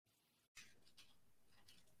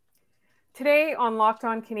Today on Locked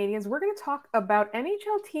On Canadians, we're going to talk about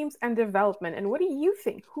NHL teams and development. And what do you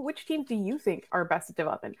think? Which teams do you think are best at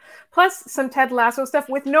development? Plus, some Ted Lasso stuff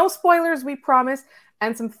with no spoilers, we promise,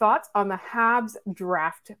 and some thoughts on the Habs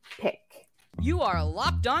draft pick. You are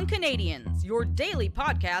Locked On Canadians, your daily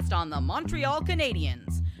podcast on the Montreal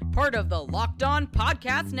Canadiens. Part of the Locked On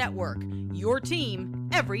Podcast Network, your team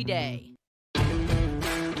every day.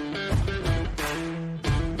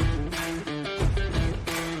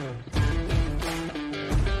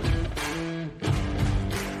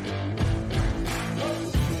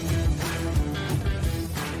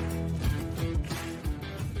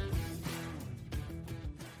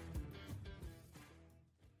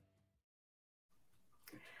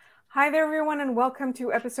 Hi there, everyone, and welcome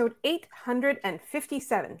to episode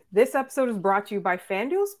 857. This episode is brought to you by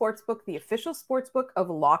FanDuel Sportsbook, the official sportsbook of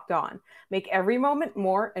Locked On. Make every moment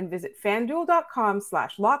more and visit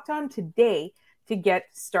fanduel.com/lockedon today to get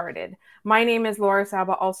started. My name is Laura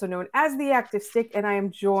Saba, also known as the Active Stick, and I am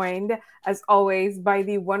joined, as always, by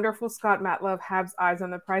the wonderful Scott Matlove, Habs Eyes on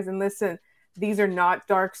the Prize. And listen, these are not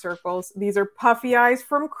dark circles. These are puffy eyes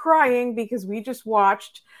from crying because we just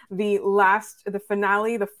watched the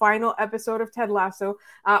finale, the final episode of Ted Lasso.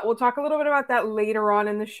 We'll talk a little bit about that later on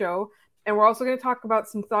in the show. And we're also going to talk about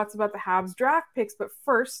some thoughts about the Habs draft picks. But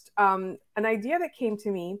first, an idea that came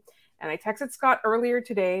to me, and I texted Scott earlier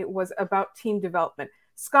today, was about team development.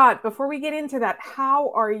 Scott, before we get into that,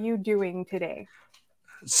 how are you doing today?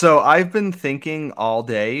 So I've been thinking all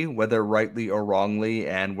day, whether rightly or wrongly,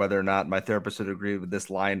 and whether or not my therapist would agree with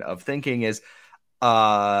this line of thinking is,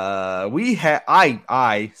 I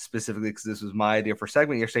specifically, because this was my idea for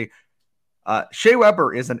segment yesterday, Shea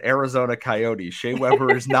Weber is an Arizona Coyote. Shea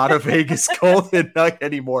Weber is not a Vegas Golden Knight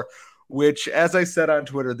anymore, which, as I said on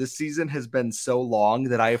Twitter, this season has been so long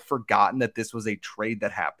that I have forgotten that this was a trade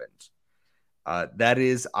that happened. That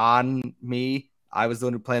is on me. I was the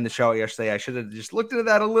one who planned the show yesterday. I should have just looked into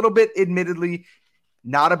that a little bit. Admittedly,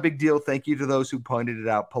 not a big deal. Thank you to those who pointed it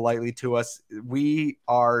out politely to us. We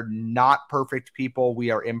are not perfect people.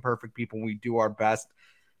 We are imperfect people. We do our best.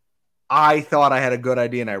 I thought I had a good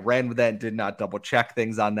idea and I ran with that and did not double check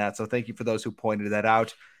things on that. So thank you for those who pointed that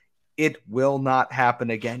out. It will not happen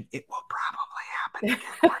again. It will probably happen again.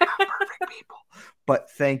 We're not perfect people.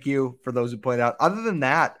 But thank you for those who pointed out. Other than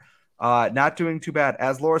that, not doing too bad.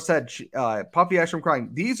 As Laura said, puffy eyes from crying.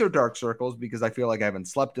 These are dark circles because I feel like I haven't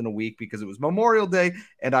slept in a week because it was Memorial Day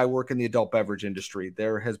and I work in the adult beverage industry.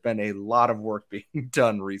 There has been a lot of work being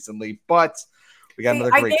done recently, but we got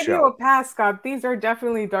another great show. I gave you a pass, Scott. These are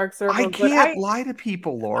definitely dark circles. I can't lie to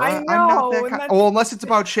people, Laura. I know. I'm not that kind. Well, unless it's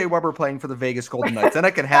about Shea Weber playing for the Vegas Golden Knights, then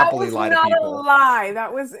I can happily lie to people. That was not a lie.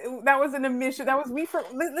 That was an admission. That was me.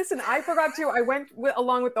 Listen, I forgot to. I went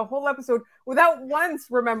along with the whole episode without once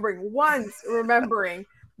remembering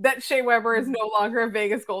that Shea Weber is no longer a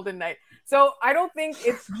Vegas Golden Knight. So I don't think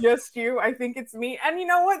it's just you. I think it's me. And you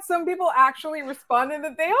know what? Some people actually responded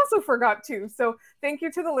that they also forgot to. So thank you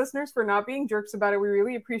to the listeners for not being jerks about it. We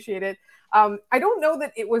really appreciate it. I don't know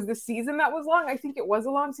that it was the season that was long. I think it was a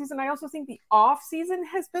long season. I also think the off season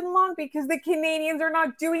has been long because the Canadians are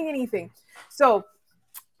not doing anything. So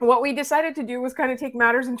what we decided to do was kind of take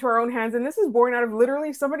matters into our own hands. And this is born out of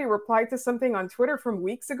literally somebody replied to something on Twitter from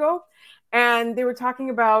weeks ago. And they were talking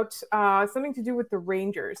about something to do with the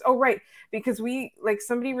Rangers. Oh, right. Because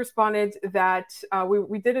somebody responded that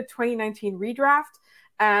we did a 2019 redraft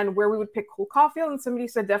and where we would pick Cole Caulfield. And somebody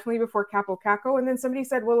said definitely before Capo Caco. And then somebody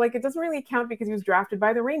said, well, it doesn't really count because he was drafted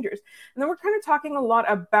by the Rangers. And then we're kind of talking a lot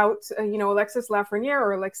about, Alexis Lafreniere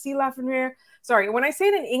or Alexis Lafreniere. Sorry, when I say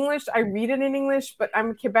it in English, I read it in English, but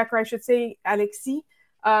I'm a Quebecer. I should say Alexis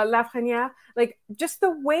Lafreniere. Just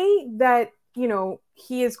the way that,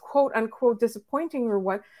 he is quote unquote disappointing or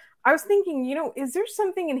what. I was thinking, is there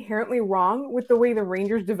something inherently wrong with the way the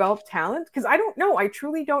Rangers develop talent? Because I don't know. I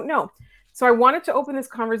truly don't know. So I wanted to open this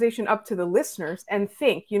conversation up to the listeners and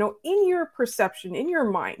think, in your perception, in your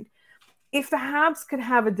mind, if the Habs could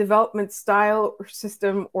have a development style or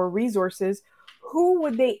system or resources, who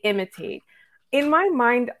would they imitate? In my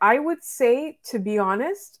mind, I would say, to be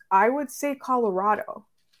honest, Colorado.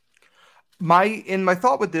 My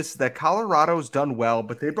thought with this is that Colorado's done well,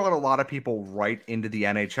 but they brought a lot of people right into the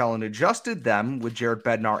NHL and adjusted them with Jared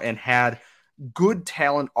Bednar and had good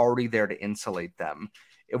talent already there to insulate them.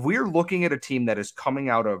 If we're looking at a team that is coming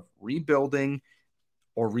out of rebuilding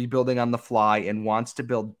or rebuilding on the fly and wants to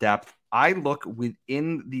build depth, I look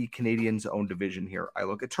within the Canadiens' own division here. I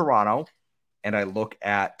look at Toronto and I look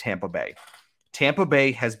at Tampa Bay. Tampa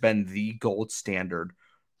Bay has been the gold standard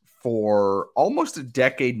for almost a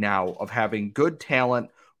decade now of having good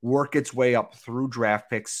talent work its way up through draft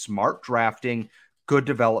picks, smart drafting, good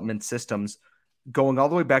development systems, going all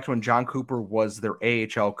the way back to when John Cooper was their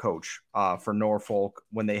AHL coach for Norfolk,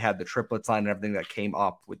 when they had the triplets line and everything that came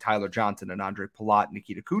up with Tyler Johnson and Andre Palat,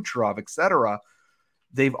 Nikita Kucherov, etc.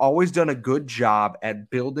 They've always done a good job at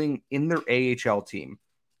building in their AHL team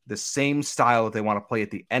the same style that they want to play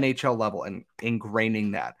at the NHL level and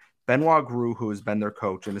ingraining that. Benoit Gru, who has been their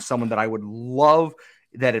coach and is someone that I would love,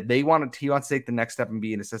 that if he wants to take the next step and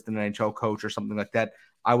be an assistant NHL coach or something like that,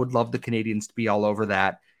 I would love the Canadiens to be all over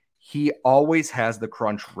that. He always has the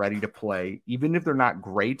crunch ready to play. Even if they're not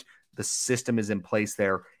great, the system is in place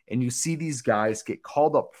there. And you see these guys get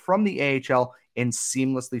called up from the AHL and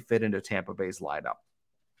seamlessly fit into Tampa Bay's lineup.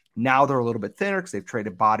 Now they're a little bit thinner because they've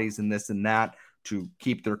traded bodies and this and that to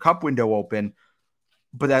keep their cup window open.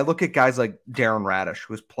 But I look at guys like Darren Radish,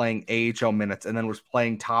 who was playing AHL minutes and then was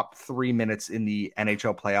playing top 3 minutes in the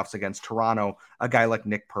NHL playoffs against Toronto. A guy like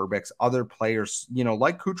Nick Perbix, other players,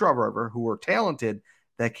 like Kucherov, who were talented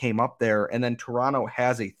that came up there. And then Toronto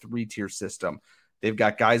has a 3-tier system. They've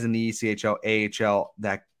got guys in the ECHL, AHL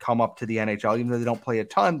that come up to the NHL, even though they don't play a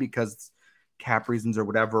ton because cap reasons or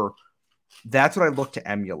whatever. That's what I look to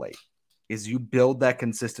emulate, is you build that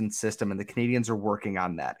consistent system, and the Canadiens are working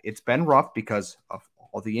on that. It's been rough because of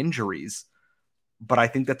all the injuries, but I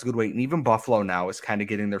think that's a good way. And even Buffalo now is kind of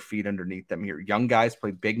getting their feet underneath them here. Young guys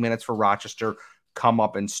play big minutes for Rochester, come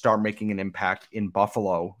up and start making an impact in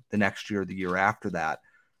Buffalo the next year, the year after that.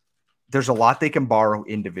 There's a lot they can borrow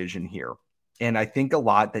in division here. And I think a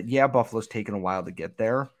lot that, Buffalo's taken a while to get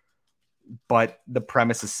there, but the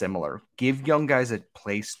premise is similar. Give young guys a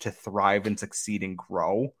place to thrive and succeed and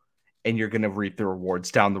grow, and you're going to reap the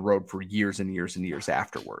rewards down the road for years and years and years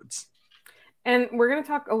afterwards. And we're going to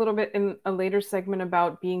talk a little bit in a later segment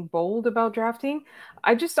about being bold about drafting.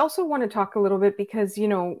 I just also want to talk a little bit because,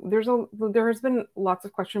 there has been lots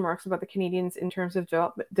of question marks about the Canadiens in terms of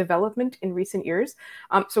development in recent years.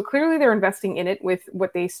 So clearly they're investing in it with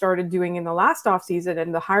what they started doing in the last offseason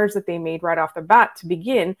and the hires that they made right off the bat to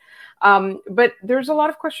begin. But there's a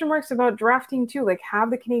lot of question marks about drafting too. Like,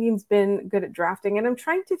 have the Canadiens been good at drafting? And I'm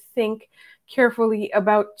trying to think carefully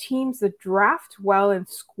about teams that draft well and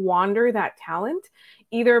squander that talent,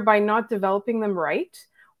 either by not developing them right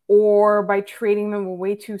or by trading them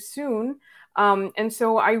way too soon. And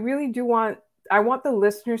so I really I want the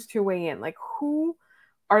listeners to weigh in. Like, who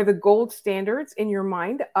are the gold standards in your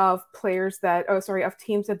mind of of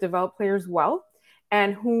teams that develop players well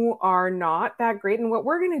and who are not that great? And what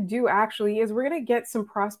we're going to do actually is we're going to get some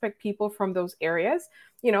prospect people from those areas.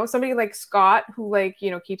 Somebody like Scott, who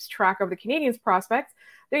keeps track of the Canadiens prospects.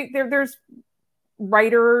 There's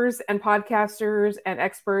writers and podcasters and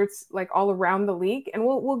experts like all around the league, and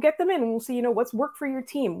we'll get them in and we'll see, what's worked for your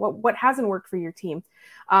team, what hasn't worked for your team.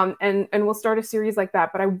 And we'll start a series like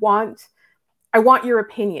that. But I want your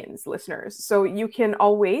opinions, listeners. So you can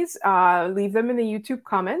always leave them in the YouTube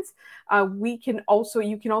comments. You can also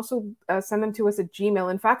send them to us at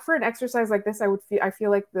Gmail. In fact, for an exercise like this, I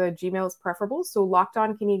feel like the Gmail is preferable. So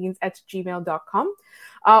lockedoncanadians@gmail.com.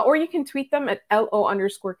 Or you can tweet them at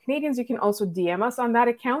LO_Canadians. You can also DM us on that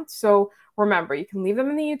account. So remember, you can leave them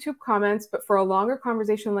in the YouTube comments, but for a longer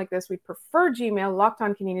conversation like this, we prefer Gmail,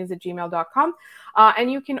 lockedoncanadians@gmail.com.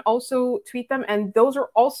 And you can also tweet them. And those are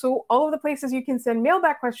also all of the places you can send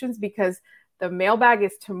mailbag questions, because the mailbag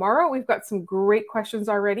is tomorrow. We've got some great questions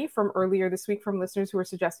already from earlier this week from listeners who are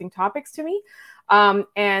suggesting topics to me.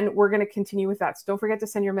 And we're going to continue with that. So don't forget to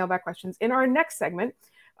send your mailbag questions. In our next segment,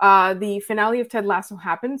 the finale of Ted Lasso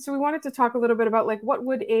happened. So we wanted to talk a little bit about what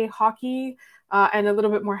would a hockey and a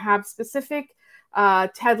little bit more Habs specific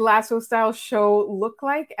Ted Lasso style show look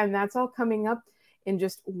like. And that's all coming up in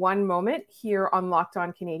just one moment here on Locked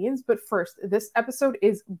On Canadiens. But first, this episode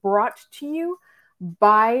is brought to you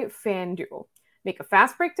by FanDuel. Make a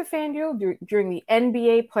fast break to FanDuel during the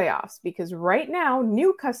NBA playoffs, because right now,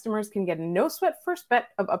 new customers can get a no-sweat first bet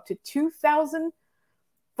of up to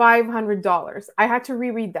 $2,500. I had to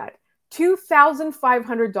reread that.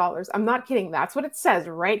 $2,500. I'm not kidding. That's what it says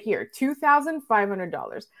right here.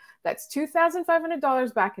 $2,500. That's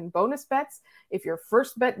 $2,500 back in bonus bets if your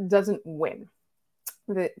first bet doesn't win.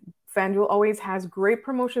 The FanDuel always has great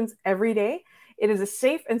promotions every day. It is a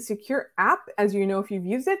safe and secure app, as you know if you've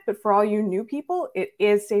used it, but for all you new people, it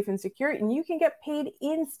is safe and secure, and you can get paid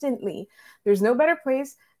instantly. There's no better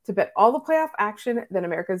place to bet all the playoff action than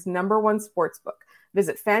America's #1 sportsbook.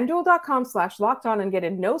 Visit FanDuel.com/lockedon and get a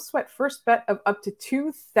no-sweat first bet of up to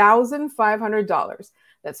 $2,500.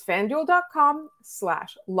 That's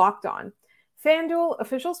FanDuel.com/lockedon. FanDuel,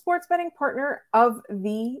 official sports betting partner of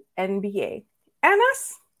the NBA. And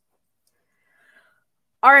us.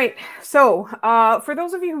 All right. So, for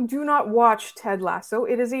those of you who do not watch Ted Lasso,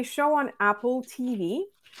 it is a show on Apple TV.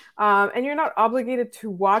 And you're not obligated to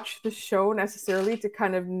watch the show necessarily to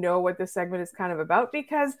kind of know what this segment is kind of about,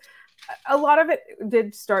 because a lot of it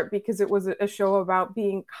did start because it was a show about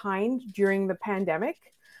being kind during the pandemic.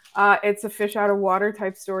 It's a fish out of water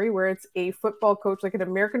type story where it's a football coach, like an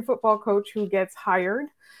American football coach, who gets hired.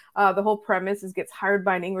 The whole premise is gets hired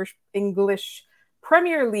by an English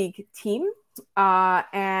Premier League team,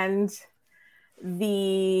 and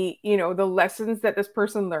the lessons that this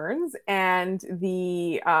person learns and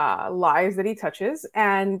the lives that he touches.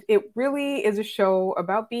 And it really is a show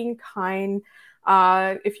about being kind.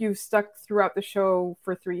 If you've stuck throughout the show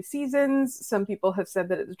for 3 seasons, some people have said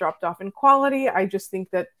that it's dropped off in quality. I just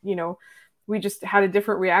think that, we just had a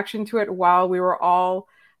different reaction to it while we were all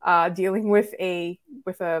dealing with a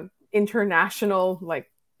international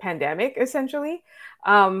pandemic, essentially.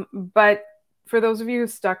 But for those of you who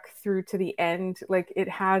stuck through to the end, it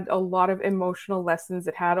had a lot of emotional lessons.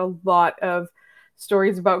 It had a lot of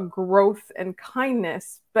stories about growth and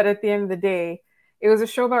kindness. But at the end of the day, it was a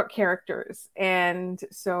show about characters. And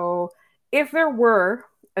so if there were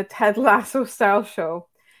a Ted Lasso style show,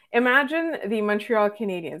 imagine the Montreal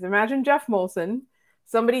Canadiens. Imagine Jeff Molson.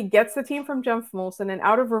 Somebody gets the team from Jeff Molson and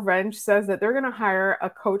out of revenge says that they're going to hire a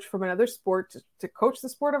coach from another sport to coach the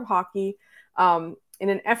sport of hockey, in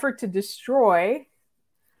an effort to destroy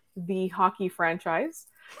the hockey franchise.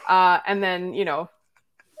 And then,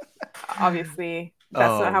 obviously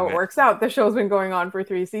that's not how it works out. The show's been going on for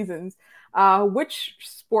 3 seasons. Which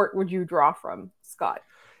sport would you draw from, Scott?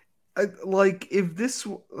 If this,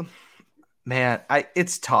 man,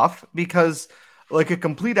 it's tough because a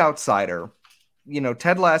complete outsider,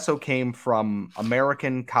 Ted Lasso came from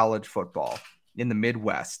American college football in the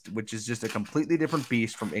Midwest, which is just a completely different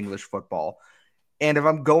beast from English football. And if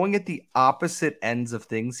I'm going at the opposite ends of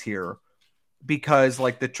things here, because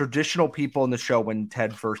the traditional people in the show, when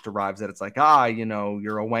Ted first arrives, that it's you're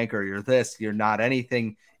a wanker, you're this, you're not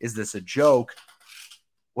anything. Is this a joke?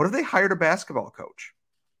 What if they hired a basketball coach?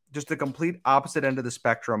 Just the complete opposite end of the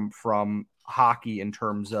spectrum from hockey in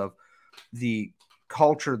terms of the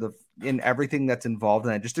culture, in everything that's involved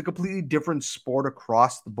in it. Just a completely different sport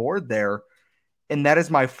across the board there. And that is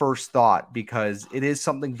my first thought, because it is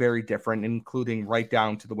something very different, including right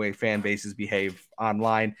down to the way fan bases behave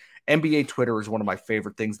online. NBA Twitter is one of my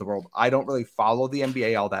favorite things in the world. I don't really follow the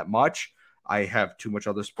NBA all that much. I have too much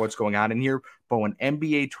other sports going on in here. But when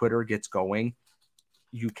NBA Twitter gets going,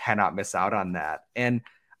 you cannot miss out on that. And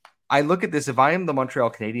I look at this, if I am the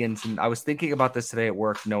Montreal Canadiens, and I was thinking about this today at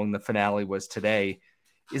work, knowing the finale was today,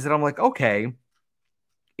 is that I'm okay,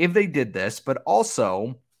 if they did this, but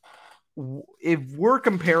also if we're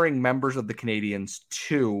comparing members of the Canadiens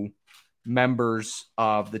to members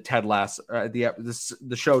of the Ted Lasso,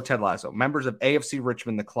 the show Ted Lasso, members of AFC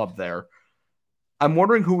Richmond, the club there, I'm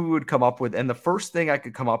wondering who we would come up with. And the first thing I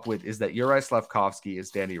could come up with is that Juraj Slafkovsky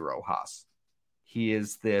is Danny Rojas. He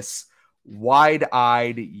is this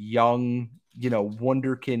wide-eyed, young,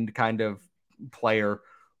 wunderkind kind of player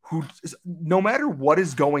who, no matter what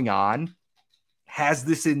is going on, has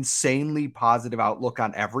this insanely positive outlook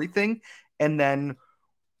on everything. And then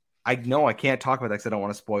I know I can't talk about that because I don't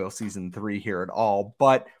want to spoil season 3 here at all,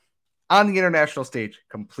 but on the international stage,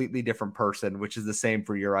 completely different person, which is the same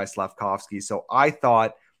for Juraj Slafkovsky. So I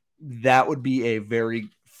thought that would be a very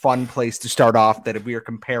fun place to start off, that if we are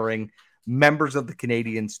comparing members of the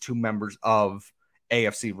Canadiens to members of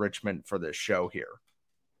AFC Richmond for this show here.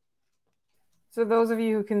 So those of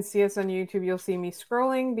you who can see us on YouTube, you'll see me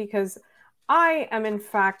scrolling because I am in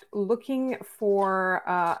fact looking for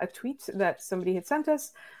a tweet that somebody had sent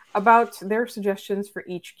us about their suggestions for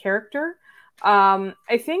each character. I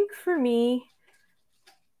think for me,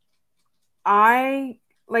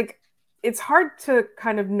 it's hard to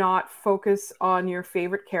kind of not focus on your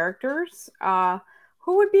favorite characters.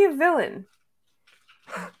 Who would be a villain?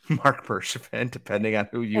 Mark Bergevin, depending on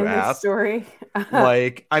who you in ask. This story.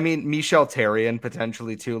 Michel Therrien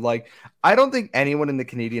potentially too. I don't think anyone in the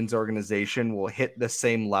Canadiens organization will hit the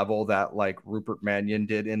same level that Rupert Mannion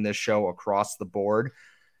did in this show across the board.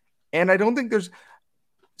 And I don't think there's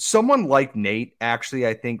someone like Nate actually,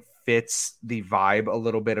 I think, fits the vibe a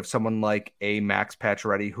little bit of someone like a Max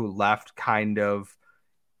Pacioretty who left kind of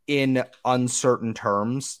in uncertain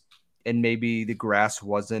terms. And maybe the grass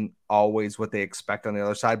wasn't always what they expect on the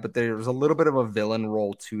other side, but there was a little bit of a villain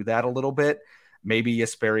role to that a little bit. Maybe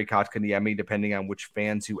Jesperi Kotkaniemi, depending on which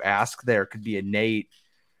fans you ask. There could be a Nate.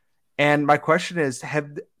 And my question is,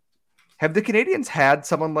 have the Canadiens had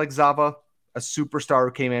someone like Zava, a superstar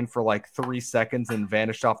who came in for 3 seconds and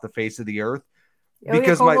vanished off the face of the earth? Ilya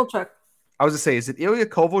Kovalchuk. I was to say, is it Ilya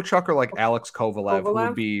Kovalchuk or like Alex Kovalev,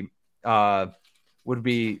 who would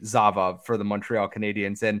be Zava for the Montreal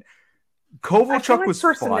Canadiens? And Kovalchuk was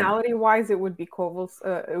personality wise, it would be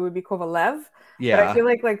Kovalev. Yeah. But I feel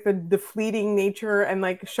like the fleeting nature and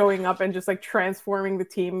like showing up and just like transforming the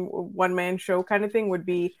team, one man show kind of thing would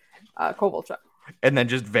be Kovalchuk. And then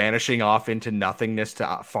just vanishing off into nothingness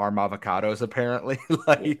to farm avocados, apparently.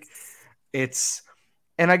 It's,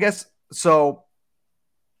 and I guess, so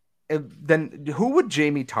then who would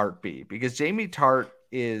Jamie Tart be? Because Jamie Tart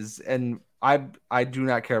is, and I do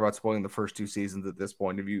not care about spoiling the first 2 seasons at this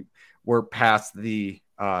point. If you were past the,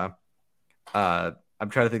 I'm trying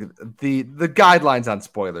to think of the guidelines on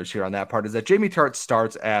spoilers here on that part, is that Jamie Tart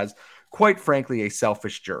starts as, quite frankly, a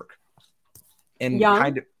selfish jerk. And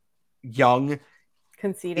kind of young,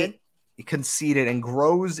 conceited, and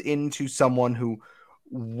grows into someone who,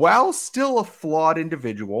 while still a flawed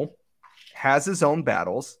individual, has his own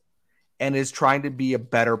battles and is trying to be a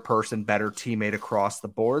better person, better teammate across the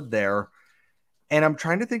board there. And I'm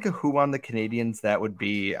trying to think of who on the Canadiens that would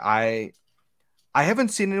be. I haven't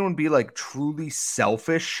seen anyone be like truly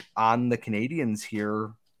selfish on the Canadiens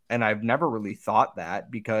here. And I've never really thought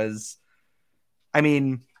that, because I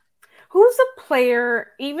mean, who's a player,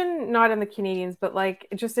 even not in the Canadiens, but like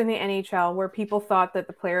just in the NHL, where people thought that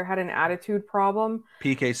the player had an attitude problem?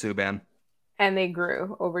 PK Subban. And they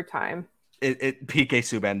grew over time. PK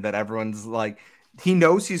Subban, that everyone's like, he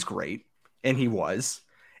knows he's great, and he was,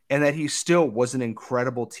 and that he still was an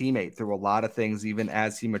incredible teammate through a lot of things, even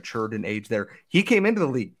as he matured in age there. He came into the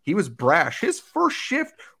league. He was brash. His first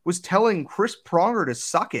shift was telling Chris Pronger to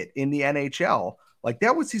suck it in the NHL. Like,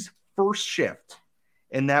 that was his first shift.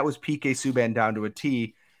 And that was PK Subban down to a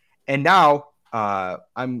T. And now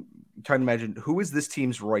I'm trying to imagine, who is this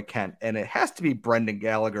team's Roy Kent? And it has to be Brendan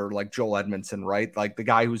Gallagher, like Joel Edmondson, right? Like the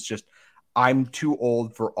guy who's just, I'm too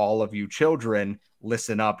old for all of you children.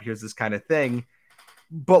 Listen up. Here's this kind of thing.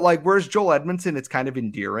 But like, whereas Joel Edmondson, it's kind of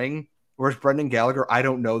endearing. Whereas Brendan Gallagher, I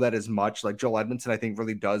don't know that as much. Like Joel Edmondson, I think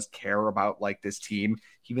really does care about like this team.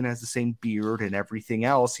 He even has the same beard and everything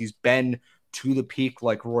else. He's been to the peak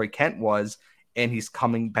like Roy Kent was, and he's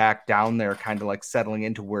coming back down there, kind of like settling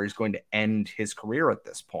into where he's going to end his career at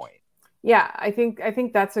this point. Yeah, I think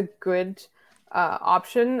that's a good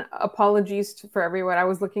option. Apologies for everyone. I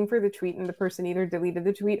was looking for the tweet, and the person either deleted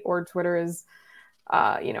the tweet or Twitter is,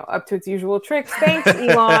 up to its usual tricks. Thanks,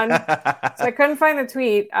 Elon. So I couldn't find the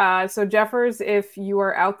tweet. So Jeffers, if you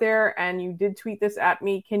are out there and you did tweet this at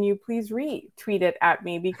me, can you please retweet it at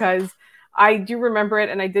me? Because I do remember it,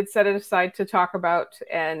 and I did set it aside to talk about,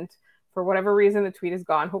 and for whatever reason, the tweet is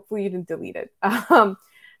gone. Hopefully you didn't delete it.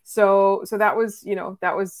 So that was,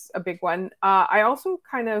 that was a big one. I also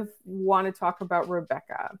kind of want to talk about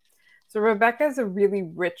Rebecca. So Rebecca is a really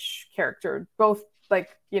rich character, both like,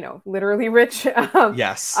 literally rich.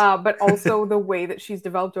 Yes. But also the way that she's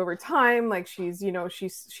developed over time. Like she's,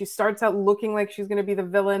 she starts out looking like she's going to be the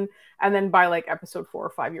villain. And then by like episode 4 or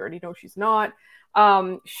 5, you already know she's not.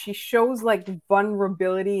 She shows like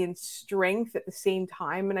vulnerability and strength at the same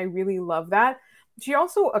time, and I really love that. She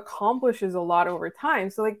also accomplishes a lot over time.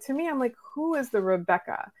 So like, to me, I'm like, who is the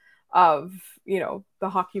Rebecca of the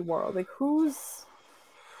hockey world? Like who's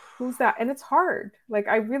that? And it's hard. Like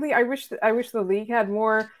I wish the league had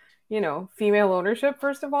more female ownership,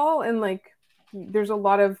 first of all, and like there's a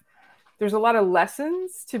lot of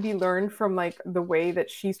lessons to be learned from like the way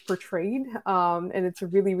that she's portrayed. And it's a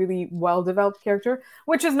really, really well-developed character,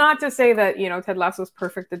 which is not to say that, Ted Lasso is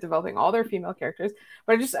perfect at developing all their female characters,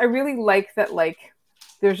 but I really like that, like,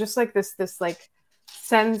 there's just like this like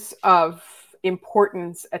sense of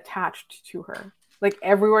importance attached to her. Like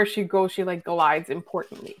everywhere she goes, she like glides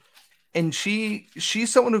importantly. And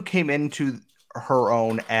she's someone who came into her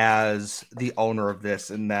own as the owner of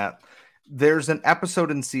this, and that there's an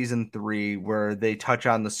episode in season 3 where they touch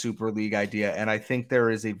on the Super League idea. And I think there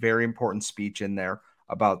is a very important speech in there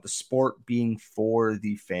about the sport being for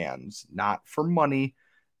the fans, not for money,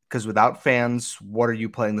 because without fans, what are you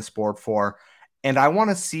playing the sport for? And I want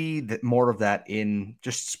to see that more of that in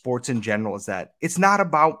just sports in general, is that it's not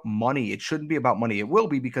about money. It shouldn't be about money. It will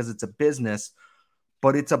be because it's a business,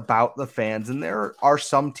 but it's about the fans. And there are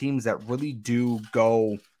some teams that really do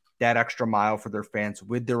go that extra mile for their fans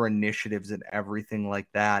with their initiatives and everything like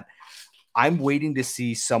that. I'm waiting to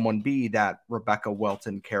see someone be that Rebecca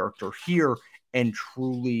Welton character here and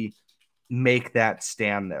truly make that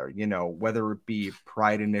stand there, whether it be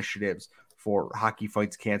pride initiatives for Hockey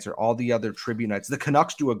Fights Cancer, all the other tribute nights. The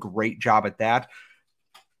Canucks do a great job at that.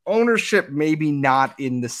 Ownership, maybe not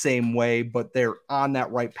in the same way, but they're on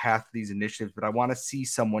that right path to these initiatives. But I want to see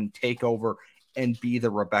someone take over and be the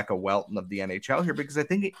Rebecca Welton of the NHL here, because I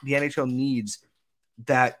think the NHL needs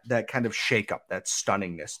that kind of shakeup, that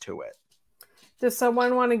stunningness to it. Does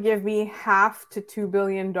someone want to give me $0.5 to $2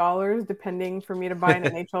 billion, depending, for me to buy an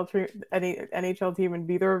NHL team and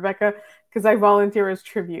be the Rebecca? Because I volunteer as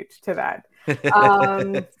tribute to that.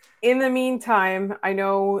 In the meantime, I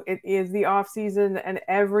know it is the off season and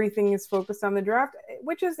everything is focused on the draft,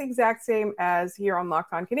 which is the exact same as here on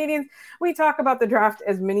Locked On Canadiens. We talk about the draft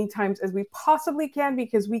as many times as we possibly can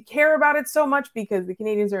because we care about it so much, because the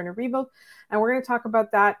Canadiens are in a rebuild. And we're going to talk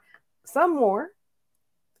about that some more,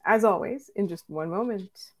 as always, in just one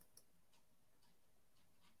moment.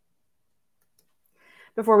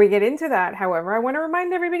 Before we get into that, however, I want to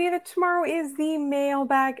remind everybody that tomorrow is the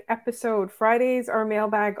mailbag episode. Fridays are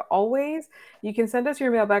mailbag always. You can send us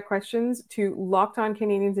your mailbag questions to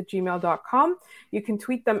lockedoncanadians@gmail.com. You can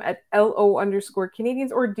tweet them at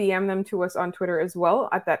LO_Canadians or DM them to us on Twitter as well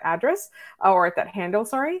at that address, or at that handle,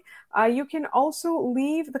 sorry. You can also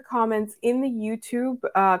leave the comments in the YouTube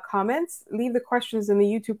comments. Leave the questions in the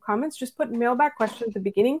YouTube comments. Just put mailbag question at the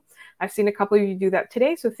beginning. I've seen a couple of you do that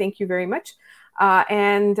today, so thank you very much.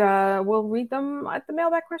 And we'll read them at the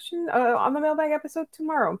mailbag question on the mailbag episode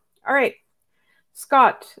tomorrow. All right,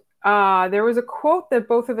 Scott, there was a quote that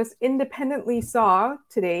both of us independently saw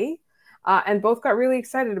today and both got really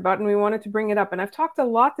excited about, and we wanted to bring it up. And I've talked a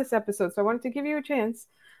lot this episode, so I wanted to give you a chance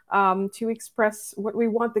to express what we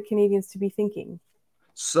want the Canadiens to be thinking.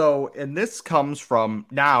 So, and this comes from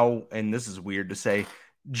now, and this is weird to say,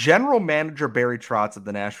 General Manager Barry Trotz of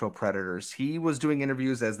the Nashville Predators. He was doing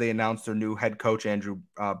interviews as they announced their new head coach, Andrew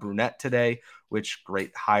Brunette, today, which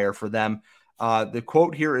great hire for them. The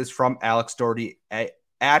quote here is from Alex Doherty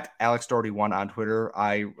at Alex Doherty1 on Twitter.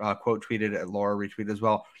 I quote tweeted it, Laura retweeted as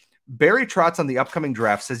well. Barry Trotz on the upcoming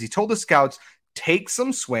draft says he told the scouts, take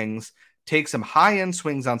some swings, take some high-end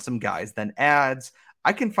swings on some guys, then adds,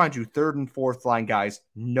 I can find you third and fourth line guys,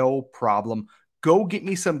 no problem. Go get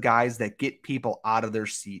me some guys that get people out of their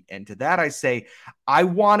seat. And to that I say, I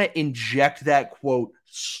want to inject that quote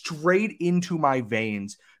straight into my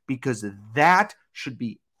veins, because that should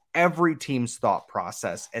be every team's thought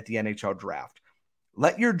process at the NHL draft.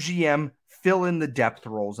 Let your GM fill in the depth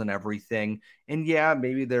roles and everything. And yeah,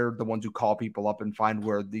 maybe they're the ones who call people up and find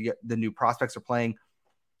where the new prospects are playing.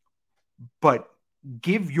 But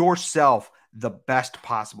give yourself the best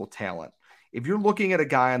possible talent. If you're looking at a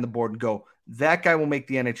guy on the board and go, that guy will make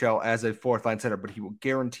the NHL as a fourth line center, but he will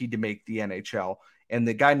guaranteed to make the NHL. And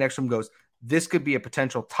the guy next to him goes, this could be a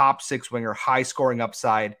potential top six winger, high scoring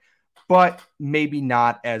upside, but maybe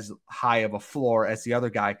not as high of a floor as the other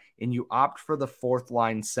guy. And you opt for the fourth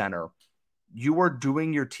line center. You are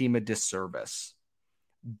doing your team a disservice.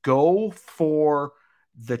 Go for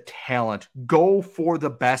the talent. Go for the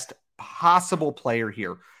best possible player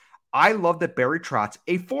here. I love that Barry Trotz,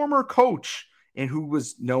 a former coach, and who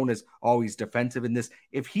was known as always defensive in this,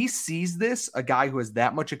 if he sees this, a guy who has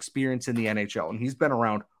that much experience in the NHL, and he's been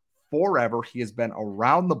around forever, he has been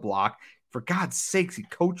around the block. For God's sakes, he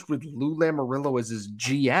coached with Lou Lamoriello as his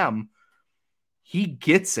GM. He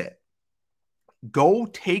gets it. Go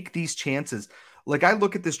take these chances. Like, I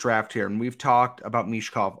look at this draft here, and we've talked about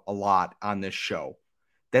Mishkov a lot on this show,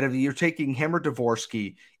 that if you're taking him or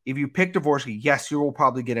Dvorsky, if you pick Dvorsky, yes, you will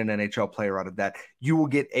probably get an NHL player out of that. You will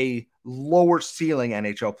get a lower ceiling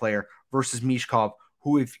NHL player versus Mishkov,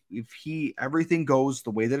 who if everything goes the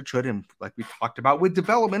way that it should, and like we talked about with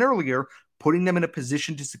development earlier, putting them in a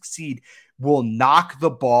position to succeed, will knock the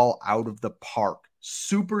ball out of the park.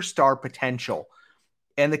 Superstar potential.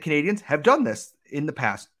 And the Canadiens have done this in the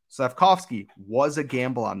past. Slavkovsky was a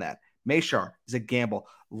gamble on that. Meshar is a gamble.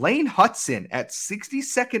 Lane Hudson at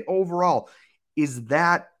 62nd overall, is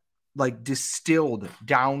that like distilled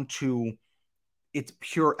down to its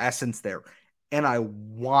pure essence there. And I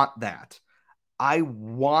want that. I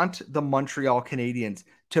want the Montreal Canadiens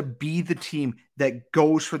to be the team that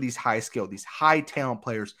goes for these high skill, these high talent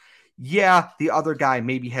players. Yeah, the other guy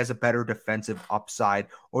maybe has a better defensive upside,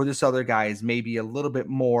 or this other guy is maybe a little bit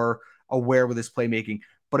more aware with his playmaking.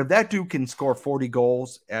 But if that dude can score 40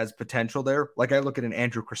 goals as potential there, like I look at an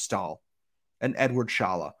Andrew Cristal, an Edward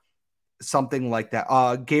Shala, something like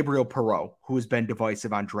that, Gabriel Perreault, who has been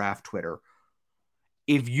divisive on draft Twitter.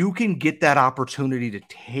 If you can get that opportunity to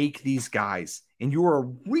take these guys and you're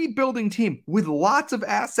a rebuilding team with lots of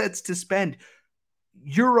assets to spend,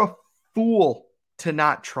 you're a fool to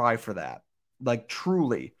not try for that. Like,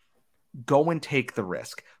 truly, go and take the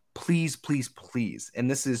risk. Please, please, please. And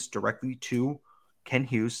this is directly to Ken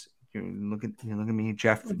Hughes. Look at me,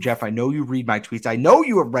 Jeff. Jeff, I know you read my tweets. I know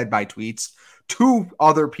you have read my tweets to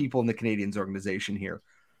other people in the Canadiens organization here.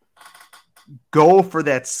 Go for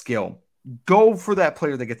that skill. Go for that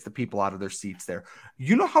player that gets the people out of their seats there.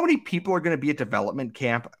 You know how many people are going to be at development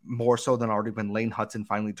camp more so than already when Lane Hudson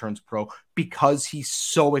finally turns pro because he's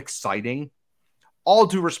so exciting? All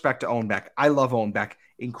due respect to Owen Beck. I love Owen Beck.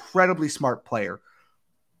 Incredibly smart player.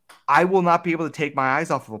 I will not be able to take my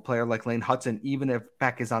eyes off of a player like Lane Hudson, even if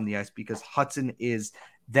Beck is on the ice, because Hudson is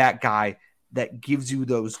that guy that gives you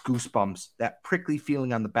those goosebumps, that prickly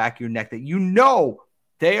feeling on the back of your neck that you know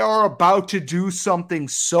they are about to do something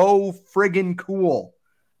so friggin' cool.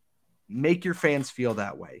 Make your fans feel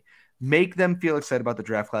that way. Make them feel excited about the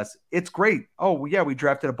draft class. It's great. Oh, yeah, we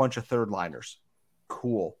drafted a bunch of third liners.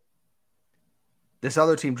 Cool. This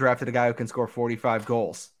other team drafted a guy who can score 45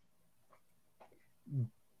 goals.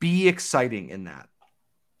 Be exciting in that.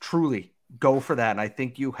 Truly, go for that. And I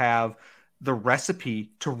think you have the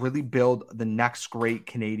recipe to really build the next great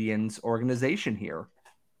Canadiens organization here.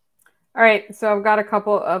 All right, so I've got a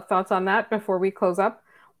couple of thoughts on that before we close up.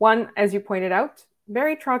 One, as you pointed out,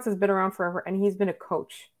 Barry Trotz has been around forever, and he's been a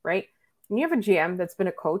coach, right? And you have a GM that's been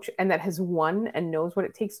a coach and that has won and knows what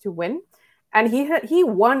it takes to win. And he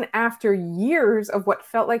won after years of what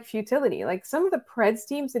felt like futility. Like some of the Preds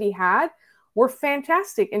teams that he had were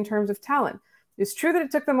fantastic in terms of talent. It's true that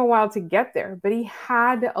it took them a while to get there, but he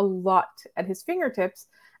had a lot at his fingertips.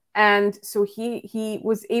 And so he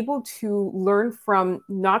was able to learn from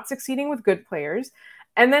not succeeding with good players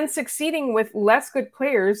and then succeeding with less good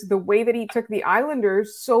players the way that he took the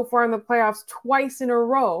Islanders so far in the playoffs twice in a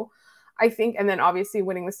row, I think. And then obviously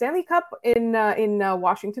winning the Stanley Cup in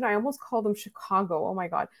Washington. I almost called them Chicago. Oh, my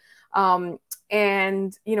God.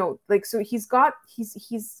 And, you know, like, so he's got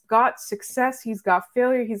success, he's got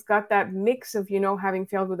failure, he's got that mix of, you know, having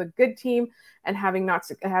failed with a good team and having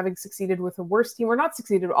succeeded with a worse team, or not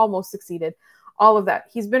succeeded, almost succeeded, all of that.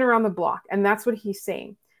 He's been around the block, and that's what he's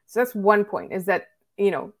saying. So that's one point, is that,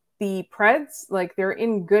 you know, the Preds, like, they're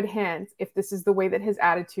in good hands if this is the way that his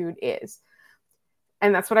attitude is.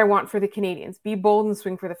 And that's what I want for the Canadiens. Be bold and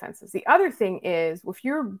swing for the fences. The other thing is, if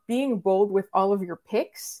you're being bold with all of your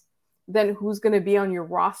picks, then who's going to be on your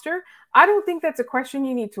roster? I don't think that's a question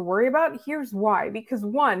you need to worry about. Here's why. Because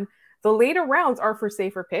one, the later rounds are for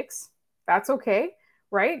safer picks. That's okay,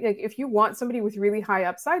 right? Like if you want somebody with really high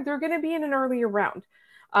upside, they're going to be in an earlier round.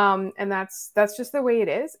 And that's just the way it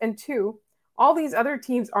is. And two, all these other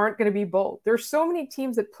teams aren't going to be bold. There's so many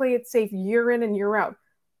teams that play it safe year in and year out.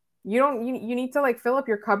 You need to like fill up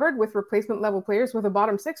your cupboard with replacement level players with a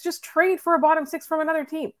bottom six. Just trade for a bottom six from another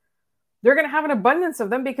team. They're going to have an abundance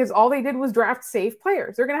of them because all they did was draft safe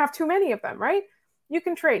players. They're going to have too many of them, right? You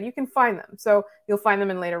can trade. You can find them. So you'll find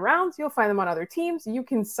them in later rounds. You'll find them on other teams. You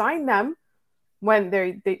can sign them when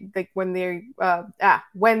when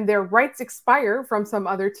their rights expire from some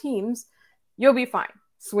other teams. You'll be fine.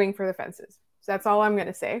 Swing for the fences. So that's all I'm going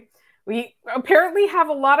to say. We apparently have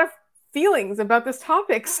a lot of feelings about this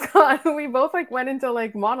topic, Scott. We both like went into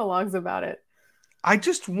like monologues about it. I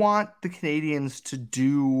just want the Canadiens to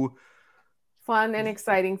do fun and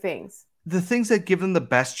exciting things. The things that give them the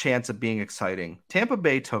best chance of being exciting. Tampa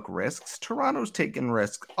Bay took risks. Toronto's taken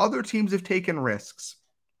risks. Other teams have taken risks.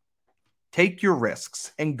 Take your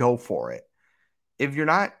risks and go for it. If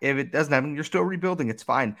it doesn't happen, you're still rebuilding. It's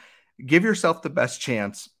fine. Give yourself the best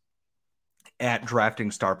chance at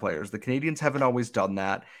drafting star players. The Canadiens haven't always done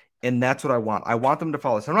that, and that's what I want. I want them to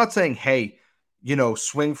follow this. I'm not saying, hey, you know,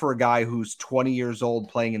 swing for a guy who's 20 years old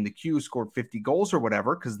playing in the queue, scored 50 goals or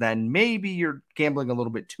whatever, because then maybe you're gambling a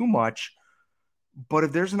little bit too much. But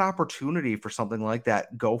if there's an opportunity for something like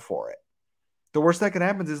that, go for it. The worst that can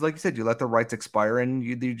happen is, like you said, you let the rights expire and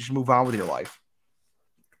you just move on with your life.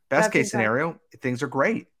 Best case scenario, things are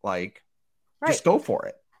great. Like, just go for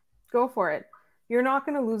it. Go for it. You're not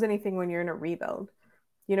going to lose anything when you're in a rebuild.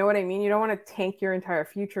 You know what I mean? You don't want to tank your entire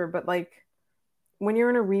future, but like, when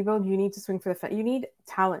you're in a rebuild, you need to swing for the fence. You need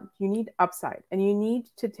talent, you need upside, and you need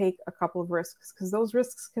to take a couple of risks because those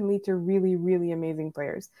risks can lead to really, really amazing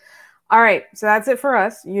players. All right, so that's it for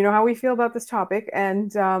us. You know how we feel about this topic,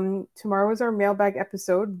 and tomorrow is our mailbag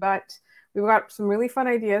episode, but we've got some really fun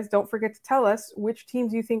ideas. Don't forget to tell us which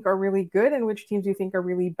teams you think are really good and which teams you think are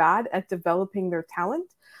really bad at developing their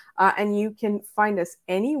talent. And you can find us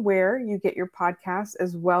anywhere you get your podcasts,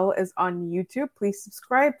 as well as on YouTube. Please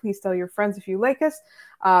subscribe. Please tell your friends if you like us.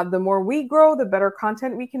 The more we grow, the better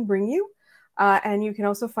content we can bring you. And you can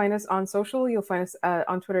also find us on social. You'll find us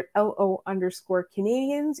on Twitter at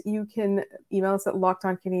LO_Canadiens. You can email us at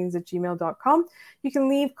lockedoncanadiens@gmail.com. You can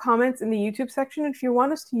leave comments in the YouTube section. If you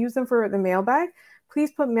want us to use them for the mailbag,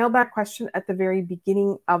 please put mailbag question at the very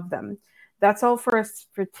beginning of them. That's all for us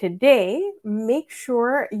for today. Make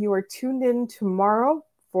sure you are tuned in tomorrow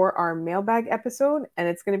for our mailbag episode, and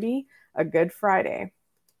it's going to be a good Friday.